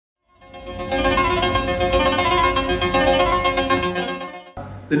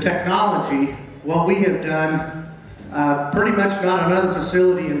the technology, what we have done, pretty much not another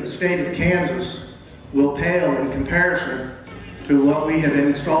facility in the state of Kansas will pale in comparison to what we have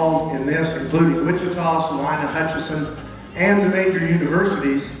installed in this, including Wichita, Salina, Hutchinson, and the major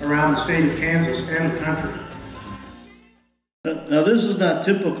universities around the state of Kansas and the country. Now this is not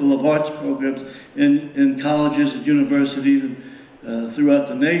typical of arts programs in colleges and universities and throughout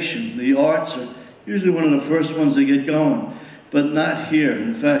the nation. The arts are usually one of the first ones to get going, but not here.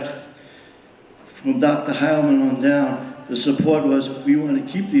 In fact, from Dr. Heilman on down, the support was we want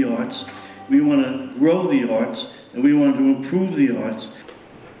to keep the arts, we want to grow the arts, and we want to improve the arts.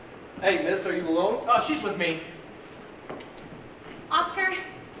 Hey, miss, are you alone? Oh, she's with me. Oscar,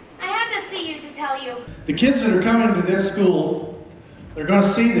 I have to see you to tell you. The kids that are coming to this school, they're going to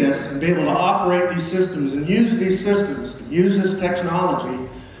see this and be able to operate these systems and use these systems, use this technology.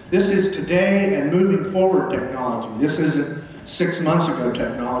 This is today and moving forward technology. This isn't 6 months ago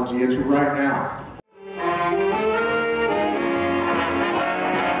technology, it's right now.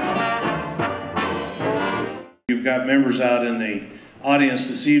 We've got members out in the audience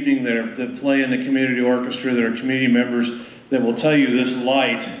this evening that play in the community orchestra, that are community members, that will tell you this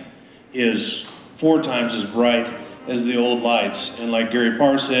light is 4 times as bright as the old lights, and like Gary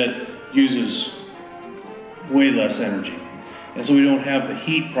Parr said, uses way less energy. And so we don't have the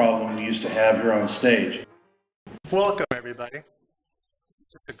heat problem we used to have here on stage. Welcome, everybody. It's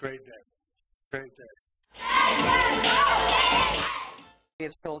just a great day. Great day. We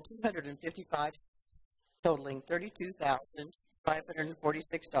have sold 255, totaling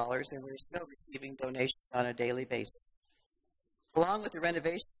 $32,546, and we're still receiving donations on a daily basis. Along with the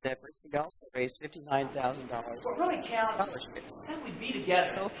renovation efforts, we also raised $59,000. What really counts is that we'd be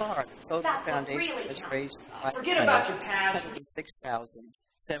together. So far, the total foundation has raised Forget about your past.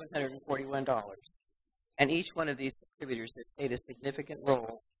 $106,741. And each one of these contributors has played a significant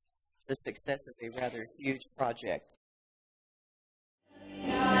role in the success of a rather huge project.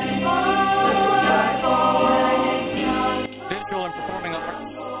 Visual and performing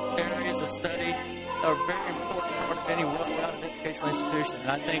arts areas of study are very important part of any well-rounded educational institution. And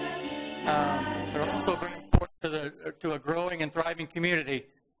I think they're also very important to a growing and thriving community.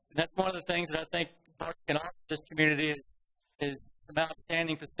 And that's one of the things that I think Barton can offer this community is some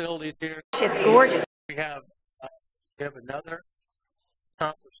outstanding facilities here. It's gorgeous. We have another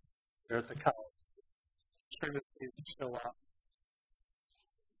accomplishment here at the college. I'm sure that these show up.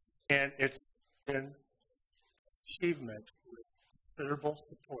 And it's been achievement with considerable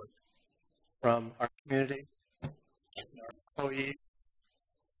support from our community, and our employees,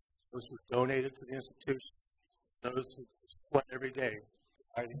 those who donated to the institution, those who sweat every day.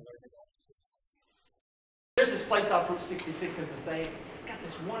 There's this place off Route 66 in Passaic. It's got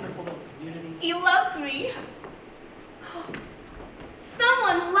this wonderful little community. He loves me.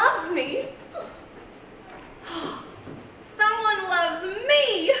 Someone loves